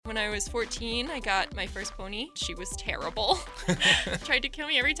When I was 14, I got my first pony. She was terrible. Tried to kill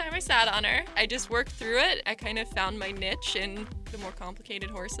me every time I sat on her. I just worked through it. I kind of found my niche in the more complicated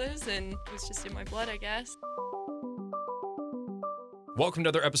horses, and it was just in my blood, I guess. Welcome to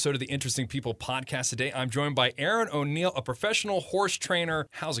another episode of the Interesting People podcast. Today, I'm joined by Erin O'Neill, a professional horse trainer.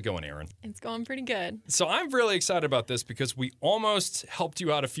 How's it going, Erin? It's going pretty good. So I'm really excited about this because we almost helped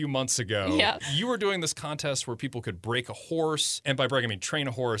you out a few months ago. Yeah. You were doing this contest where people could break a horse, and by break, I mean train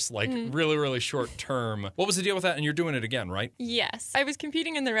a horse, really, really short term. What was the deal with that? And you're doing it again, right? Yes. I was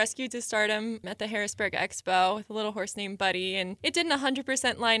competing in the Rescue to Stardom at the Harrisburg Expo with a little horse named Buddy, and it didn't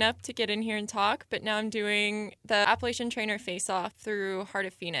 100% line up to get in here and talk, but now I'm doing the Appalachian Trainer Face-Off through Heart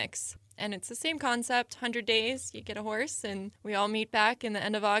of Phoenix. And it's the same concept, 100 days, you get a horse, and we all meet back in the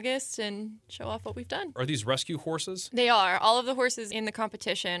end of August and show off what we've done. Are these rescue horses? They are. All of the horses in the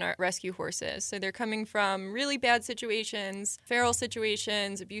competition are rescue horses. So they're coming from really bad situations, feral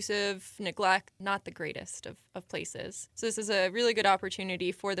situations, abusive, neglect, not the greatest of places. So this is a really good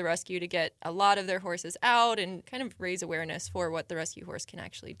opportunity for the rescue to get a lot of their horses out and kind of raise awareness for what the rescue horse can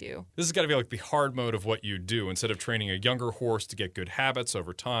actually do. This has got to be like the hard mode of what you do. Instead of training a younger horse to get good habits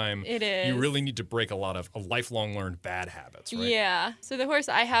over time, it is. You really need to break a lot of lifelong learned bad habits, right? Yeah. So the horse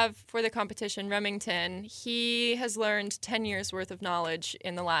I have for the competition, Remington, he has learned 10 years worth of knowledge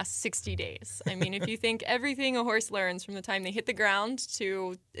in the last 60 days. I mean, if you think everything a horse learns from the time they hit the ground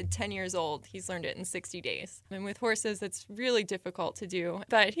to 10 years old, he's learned it in 60 days. And with horses, it's really difficult to do.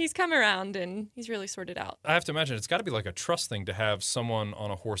 But he's come around and he's really sorted out. I have to imagine it's got to be like a trust thing to have someone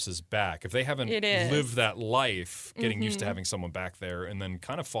on a horse's back. If they haven't lived that life, getting used to having someone back there and then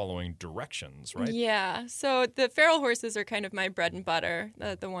kind of following directions, right? Yeah. So the feral horses are kind of my bread and butter,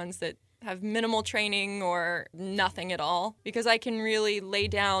 the ones that have minimal training or nothing at all, because I can really lay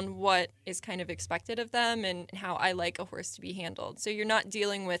down what is kind of expected of them and how I like a horse to be handled. So you're not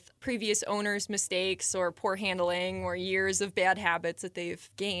dealing with previous owners' mistakes or poor handling or years of bad habits that they've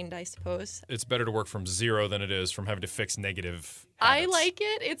gained, I suppose. It's better to work from zero than it is from having to fix negative habits. I like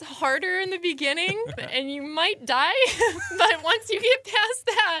it. It's harder in the beginning and you might die, but once you get past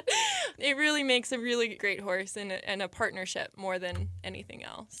that, it really makes a really great horse and a partnership more than anything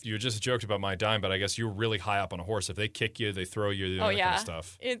else. You just joked about my dying, but I guess you're really high up on a horse. If they kick you, they throw you, that kind of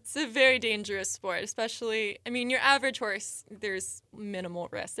stuff. It's a very dangerous sport, especially, I mean, your average horse, there's minimal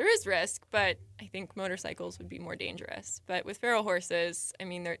risk. There is risk, but I think motorcycles would be more dangerous. But with feral horses, I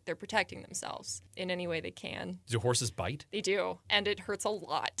mean, they're protecting themselves in any way they can. Do horses bite? They do, and it hurts a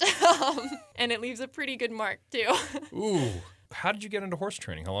lot. And it leaves a pretty good mark, too. Ooh. How did you get into horse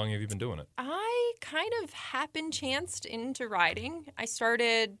training? How long have you been doing it? I kind of chanced into riding. I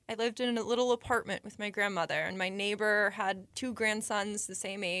lived in a little apartment with my grandmother, and my neighbor had two grandsons the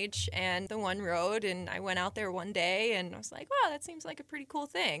same age, and the one rode, and I went out there one day, and I was like, wow, that seems like a pretty cool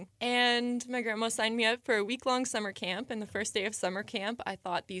thing. And my grandma signed me up for a week-long summer camp, and the first day of summer camp, I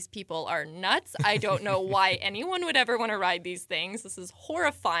thought, these people are nuts. I don't know why anyone would ever want to ride these things. This is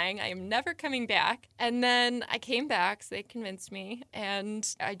horrifying. I am never coming back. And then I came back, so they convinced me,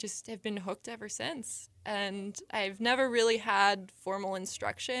 and I just have been hooked ever since. And I've never really had formal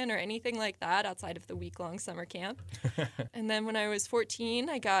instruction or anything like that outside of the week-long summer camp. And then when I was 14,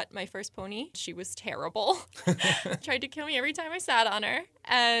 I got my first pony. She was terrible. Tried to kill me every time I sat on her.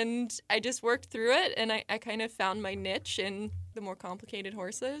 And I just worked through it, and I kind of found my niche in the more complicated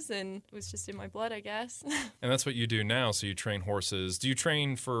horses, and it was just in my blood, I guess. And that's what you do now, so you train horses. Do you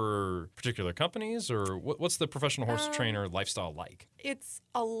train for particular companies, or what's the professional horse trainer lifestyle like? It's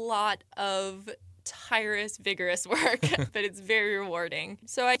a lot of tireless, vigorous work, but it's very rewarding.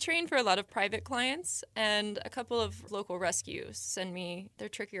 So I train for a lot of private clients, and a couple of local rescues send me their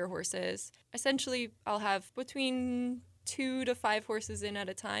trickier horses. Essentially, I'll have between 2 to 5 horses in at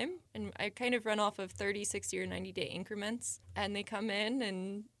a time, and I kind of run off of 30, 60, or 90-day increments, and they come in,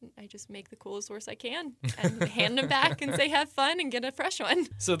 and I just make the coolest horse I can and hand them back and say, have fun, and get a fresh one.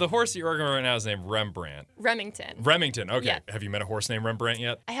 So the horse you're working with right now is named Remington. Remington, okay. Yeah. Have you met a horse named Rembrandt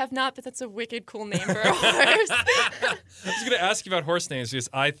yet? I have not, but that's a wicked cool name for a horse. I was going to ask you about horse names because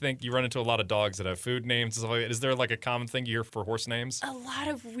I think you run into a lot of dogs that have food names and stuff like that. Is there like a common thing you hear for horse names? A lot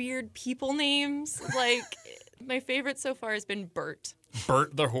of weird people names, like... My favorite so far has been Bert.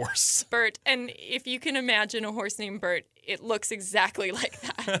 Bert the horse. Bert. And if you can imagine a horse named Bert, it looks exactly like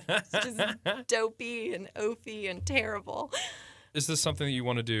that. It's just dopey and oafy and terrible. Is this something that you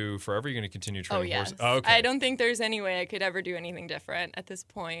want to do forever? You're going to continue training horses? Oh, okay. I don't think there's any way I could ever do anything different at this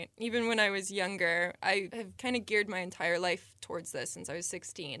point. Even when I was younger, I have kind of geared my entire life towards this since I was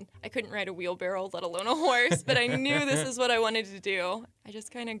 16. I couldn't ride a wheelbarrow, let alone a horse, but I knew this is what I wanted to do. I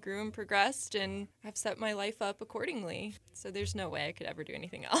just kind of grew and progressed, and I've set my life up accordingly. So there's no way I could ever do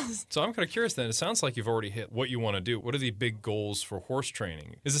anything else. So I'm kind of curious then. It sounds like you've already hit what you want to do. What are the big goals for horse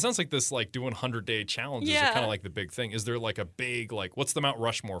training? It sounds like this, like doing 100-day challenges are kind of like the big thing. Is there like a big, like, what's the Mount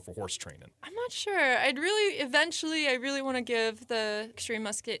Rushmore for horse training? I'm not sure. I really want to give the Extreme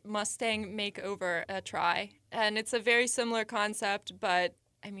Mustang Makeover a try. And it's a very similar concept, but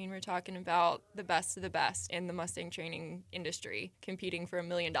I mean, we're talking about the best of the best in the Mustang training industry competing for $1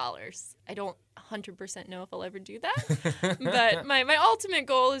 million. I don't 100% know if I'll ever do that, but my ultimate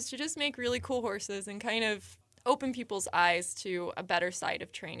goal is to just make really cool horses and kind of open people's eyes to a better side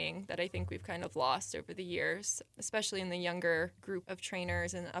of training that I think we've kind of lost over the years, especially in the younger group of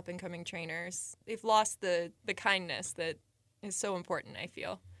trainers and up-and-coming trainers. They've lost the kindness that is so important, I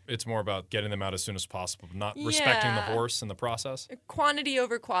feel. It's more about getting them out as soon as possible, not respecting the horse in the process? Quantity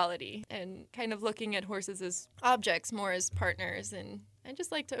over quality, and kind of looking at horses as objects more as partners. And I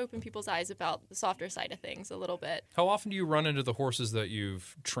just like to open people's eyes about the softer side of things a little bit. How often do you run into the horses that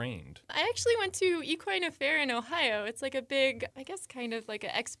you've trained? I actually went to Equine Affair in Ohio. It's like a big, I guess kind of like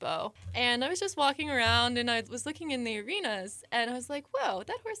an expo. And I was just walking around and I was looking in the arenas and I was like, whoa,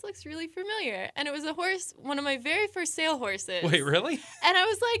 that horse looks really familiar. And it was a horse, one of my very first sale horses. Wait, really? And I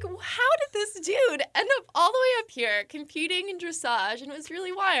was like, how did this dude end up all the way up here competing in dressage? And it was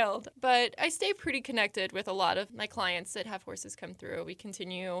really wild. But I stay pretty connected with a lot of my clients that have horses come through. We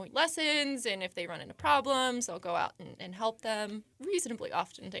continue lessons, and if they run into problems, I'll go out and help them reasonably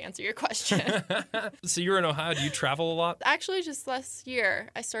often, to answer your question. So you're in Ohio. Do you travel a lot? Actually, just last year,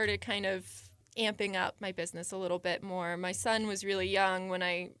 I started kind of amping up my business a little bit more. My son was really young when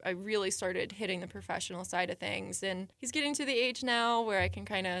I really started hitting the professional side of things, and he's getting to the age now where I can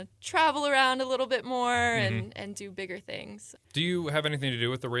kind of travel around a little bit more and do bigger things. Do you have anything to do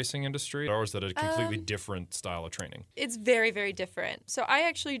with the racing industry, or is that a completely different style of training? It's very, very different. So I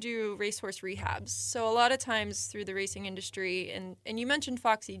actually do racehorse rehabs. So a lot of times through the racing industry, and you mentioned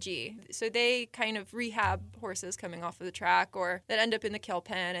Foxy G, so they kind of rehab horses coming off of the track or that end up in the kill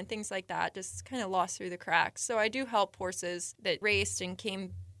pen and things like that, just kind of lost through the cracks. So I do help horses that raced and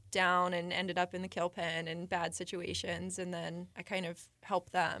came down and ended up in the kill pen in bad situations, and then I kind of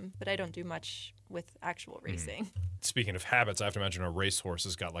help them, but I don't do much with actual racing. Speaking of habits, I have to imagine a racehorse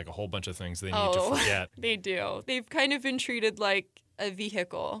has got like a whole bunch of things they need to forget. They do. They've kind of been treated like a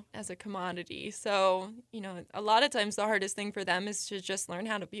vehicle, as a commodity. So, a lot of times the hardest thing for them is to just learn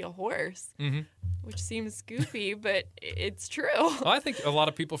how to be a horse, which seems goofy, but it's true. Well, I think a lot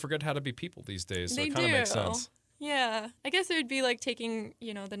of people forget how to be people these days, so it kind of makes sense. Yeah. I guess it would be like taking,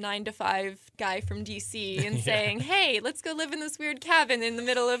 the 9-to-5 guy from D.C. and saying, hey, let's go live in this weird cabin in the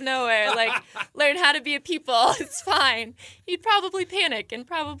middle of nowhere. Like, learn how to be a people. It's fine. He'd probably panic and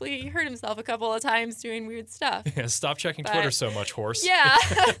probably hurt himself a couple of times doing weird stuff. Yeah, stop checking Twitter so much, horse. Yeah.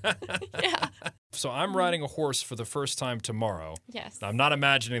 Yeah. So I'm riding a horse for the first time tomorrow. Yes. Now, I'm not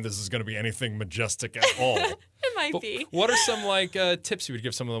imagining this is going to be anything majestic at all. It might be. What are some tips you would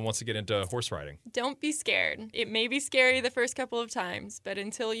give someone that wants to get into horse riding? Don't be scared. It may be scary the first couple of times, but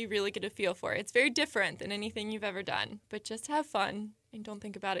until you really get a feel for it, it's very different than anything you've ever done. But just have fun and don't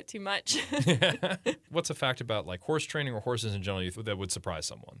think about it too much. What's a fact about like horse training or horses in general that would surprise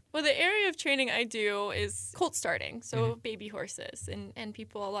someone? Well, the area of training I do is colt starting, so baby horses. And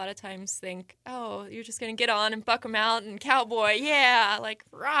people a lot of times think, oh, you're just going to get on and buck them out and cowboy, yeah, like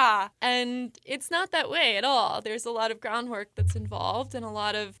rah. And it's not that way at all. There's a lot of groundwork that's involved and a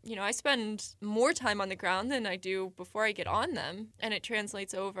lot of, I spend more time on the ground than I do before I get on them, and it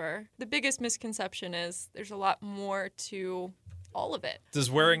translates over. The biggest misconception is there's a lot more to all of it.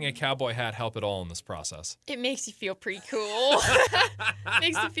 Does wearing a cowboy hat help at all in this process? It makes you feel pretty cool.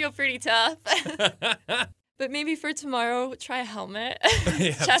 Makes you feel pretty tough. But maybe for tomorrow, try a helmet,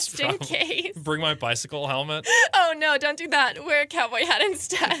 just in case. Bring my bicycle helmet. Oh, no, don't do that. Wear a cowboy hat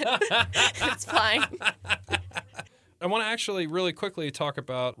instead. It's fine. I want to actually really quickly talk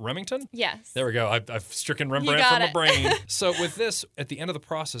about Remington. Yes. There we go. I've stricken Rembrandt from my brain. So with this, at the end of the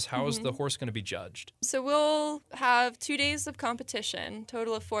process, how is the horse going to be judged? So we'll have 2 days of competition,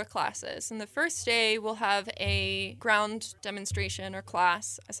 total of 4 classes. And the first day, we'll have a ground demonstration or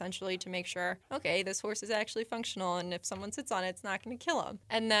class, essentially, to make sure, okay, this horse is actually functional, and if someone sits on it, it's not going to kill him.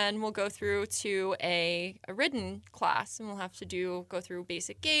 And then we'll go through to a ridden class, and we'll have to go through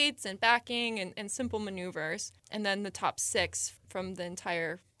basic gaits and backing and simple maneuvers. And then the top 6 from the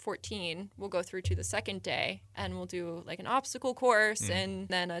entire 14, we'll go through to the second day and we'll do like an obstacle course and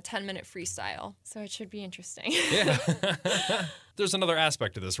then a 10-minute freestyle. So it should be interesting. Yeah. There's another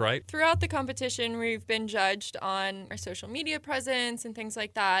aspect to this, right? Throughout the competition, we've been judged on our social media presence and things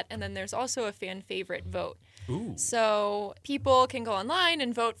like that. And then there's also a fan favorite vote. Ooh. So people can go online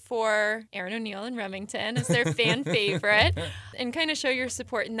and vote for Erin O'Neill and Remington as their fan favorite and kind of show your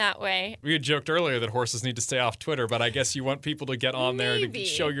support in that way. We had joked earlier that horses need to stay off Twitter, but I guess you want people to get on there to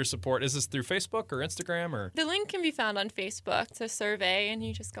show your support. Is this through Facebook or Instagram? Or the link can be found on Facebook. It's a survey, and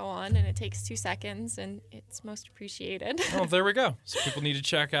you just go on, and it takes 2 seconds, and it's most appreciated. Oh, there we go. So people need to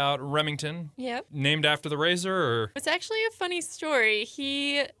check out Remington. Yep. Named after the razor, or? It's actually a funny story.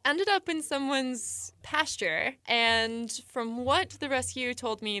 He ended up in someone's pasture, and from what the rescue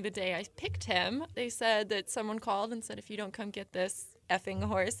told me the day I picked him, they said that someone called and said, if you don't come get this effing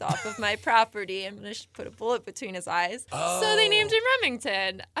horse off of my property, I'm going to put a bullet between his eyes. Oh. So they named him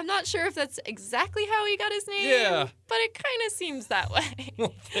Remington. I'm not sure if that's exactly how he got his name, but it kind of seems that way.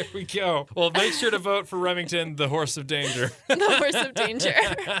 Well, there we go. Well, make sure to vote for Remington, the horse of danger. The horse of danger.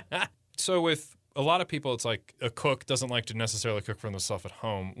 So with a lot of people, it's like a cook doesn't like to necessarily cook for themselves at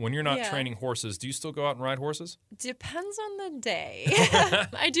home. When you're not training horses, do you still go out and ride horses? Depends on the day.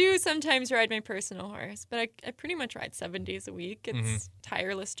 I do sometimes ride my personal horse, but I pretty much ride 7 days a week. It's a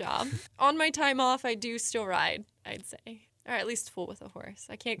tireless job. On my time off, I do still ride, I'd say. Or at least fool with a horse.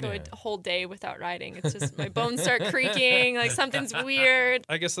 I can't go a whole day without riding. It's just my bones start creaking, like something's weird.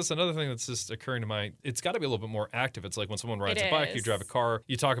 I guess that's another thing that's just occurring to my... It's got to be a little bit more active. It's like when someone rides a bike, you drive a car,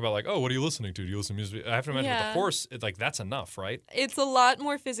 you talk about like, oh, what are you listening to? Do you listen to music? I have to imagine with the horse, that's enough, right? It's a lot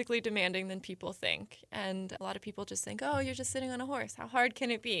more physically demanding than people think. And a lot of people just think, oh, you're just sitting on a horse. How hard can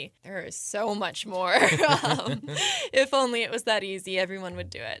it be? There is so much more. If only it was that easy, everyone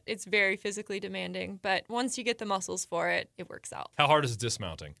would do it. It's very physically demanding, but once you get the muscles for it, it works out. How hard is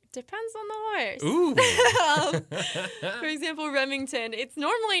dismounting? Depends on the horse. Ooh. For example, Remington, it's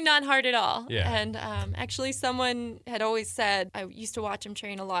normally not hard at all. Yeah. And actually someone had always said, I used to watch him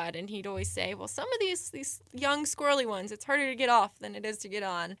train a lot, and he'd always say, well, some of these young squirrely ones, it's harder to get off than it is to get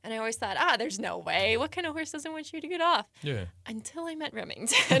on. And I always thought, there's no way. What kind of horse doesn't want you to get off? Yeah. Until I met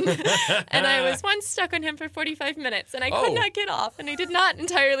Remington. And I was once stuck on him for 45 minutes, and I could not get off, and I did not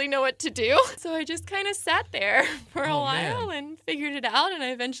entirely know what to do. So I just kind of sat there for a while and figured it out, and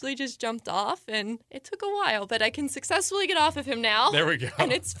I eventually just jumped off, and it took a while, but I can successfully get off of him now. There we go.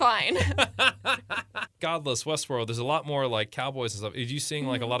 And it's fine. Godless Westworld, there's a lot more like cowboys and stuff. Are you seeing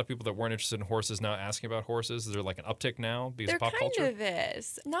like a lot of people that weren't interested in horses now asking about horses? Is there like an uptick now because of pop culture? There kind of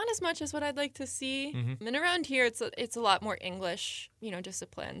is. Not as much as what I'd like to see. And around here, it's a lot more English,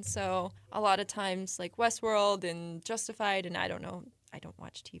 discipline. So a lot of times like Westworld and Justified, and I don't know, I don't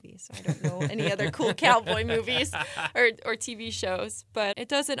watch TV, so I don't know any other cool cowboy movies or TV shows, but it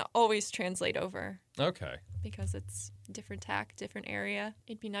doesn't always translate over. Okay. Because it's different tack, different area.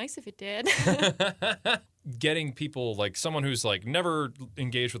 It'd be nice if it did. Getting people, like someone who's like never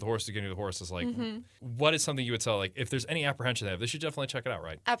engaged with a horse to get into the horse is like, what is something you would tell, like if there's any apprehension they have, they should definitely check it out,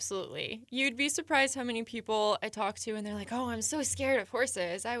 right? Absolutely. You'd be surprised how many people I talk to and they're like, oh, I'm so scared of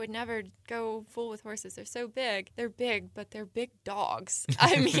horses. I would never go fool with horses. They're so big. They're big, but they're big dogs.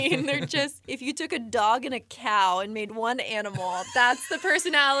 I mean, they're just, if you took a dog and a cow and made one animal, that's the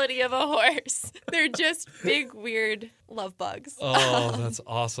personality of a horse. They're just big, weird love bugs. Oh, that's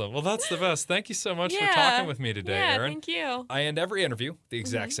awesome. Well, that's the best. Thank you so much for talking with me today, Erin. Thank you. I end every interview the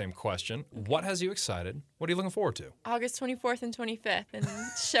exact same question. What has you excited? What are you looking forward to? August 24th and 25th, and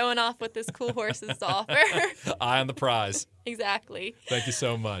showing off what this cool horse has to offer. Eye on the prize. Exactly. Thank you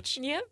so much. Yep.